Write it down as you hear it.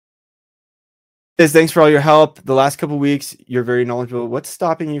Says, thanks for all your help. The last couple of weeks, you're very knowledgeable. What's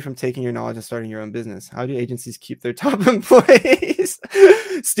stopping you from taking your knowledge and starting your own business? How do agencies keep their top employees?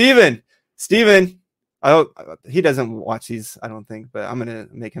 Steven, I he doesn't watch these, I don't think, but I'm gonna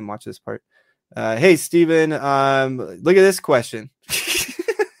make him watch this part. Hey, Steven, look at this question.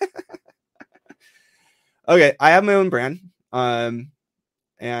 Okay, I have my own brand, and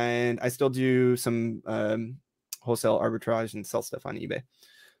I still do some wholesale arbitrage and sell stuff on eBay.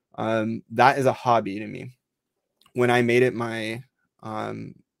 That is a hobby to me. When I made it my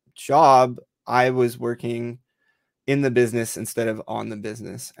job, I was working in the business instead of on the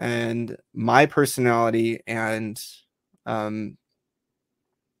business. And my personality and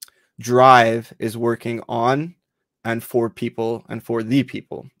drive is working on and for people and for the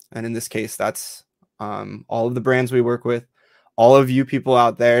people. And in this case, that's all of the brands we work with, all of you people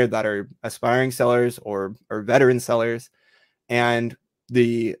out there that are aspiring sellers or veteran sellers, and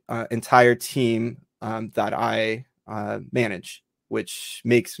the entire team that I manage, which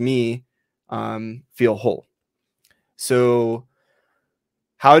makes me feel whole. So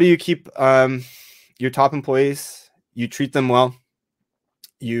how do you keep your top employees? You treat them well,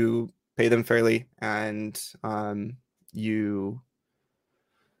 you pay them fairly, and you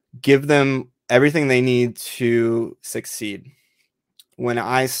give them everything they need to succeed. When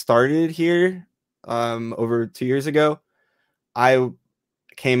I started here over 2 years ago, I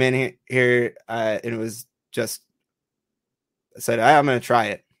came in here and it was just said, I'm going to try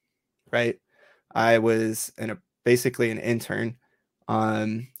it. Right. I was basically an intern.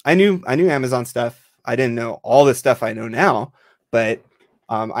 I knew Amazon stuff. I didn't know all the stuff I know now, but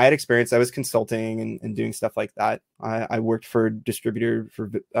I had experience. I was consulting and doing stuff like that. I worked for a distributor for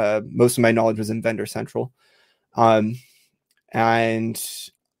most of my knowledge was in Vendor Central. And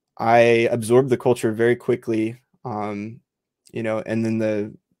I absorbed the culture very quickly. And then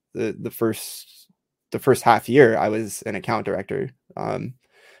the first half year I was an account director.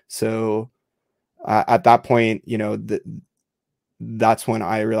 So at that point, that's when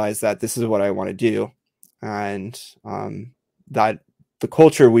I realized that this is what I want to do. And that the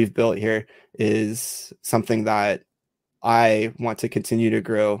culture we've built here is something that I want to continue to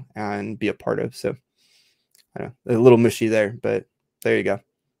grow and be a part of. So I don't know, a little mushy there, but there you go.